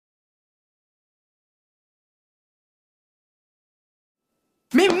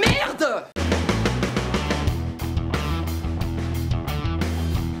Mais merde!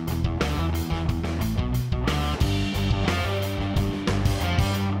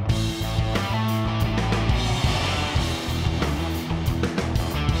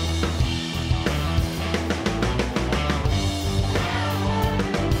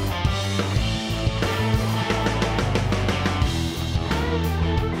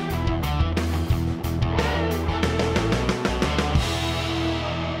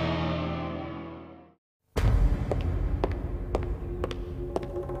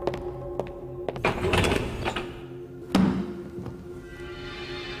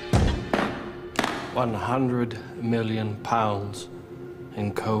 £100 million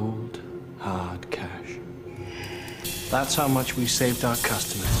in cold, hard cash. That's how much we saved our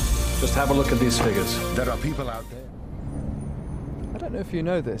customers. Just have a look at these figures. There are people out there. I don't know if you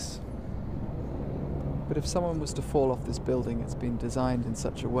know this, but if someone was to fall off this building, it's been designed in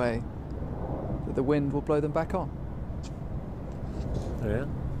such a way that the wind will blow them back on. Oh, yeah?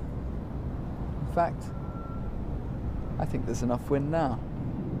 In fact, I think there's enough wind now.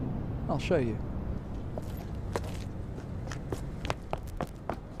 I'll show you.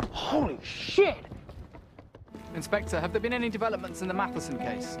 Holy shit! Inspector, have there been any developments in the Matheson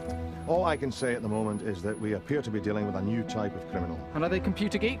case? All I can say at the moment is that we appear to be dealing with a new type of criminal. And are they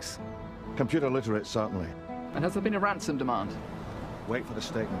computer geeks? Computer literate, certainly. And has there been a ransom demand? Wait for the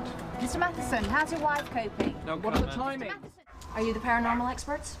statement. Mr. Matheson, how's your wife coping? No, what are the timings? Are you the paranormal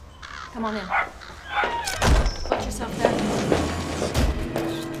experts? Come on in. Put yourself there.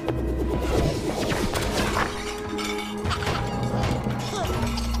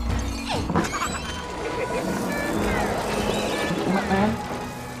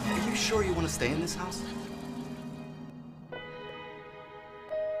 Are you sure you want to stay in this house?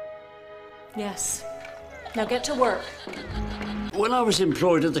 Yes. Now get to work. When I was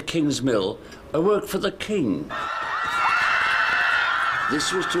employed at the King's Mill, I worked for the King.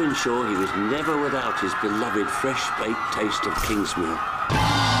 This was to ensure he was never without his beloved fresh-baked taste of King's Mill.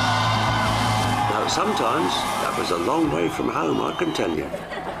 Now, sometimes that was a long way from home, I can tell you.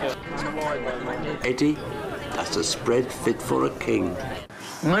 Eddie, that's a spread fit for a king.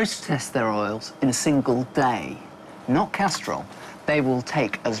 Most test their oils in a single day, not Castrol. They will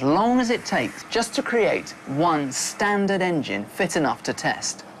take as long as it takes just to create one standard engine fit enough to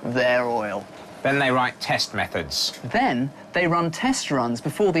test their oil. Then they write test methods. Then they run test runs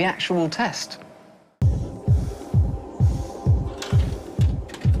before the actual test.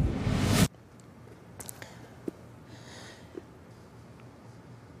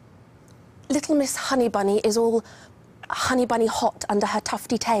 Little Miss Honey Bunny is all honey bunny hot under her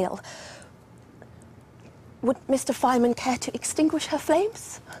tufty tail. Would Mr. Fireman care to extinguish her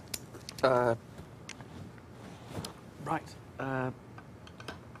flames? Right.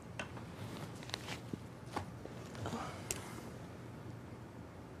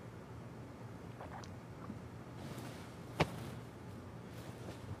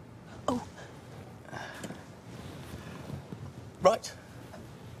 Oh. Right.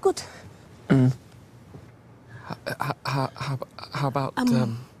 Good. How about,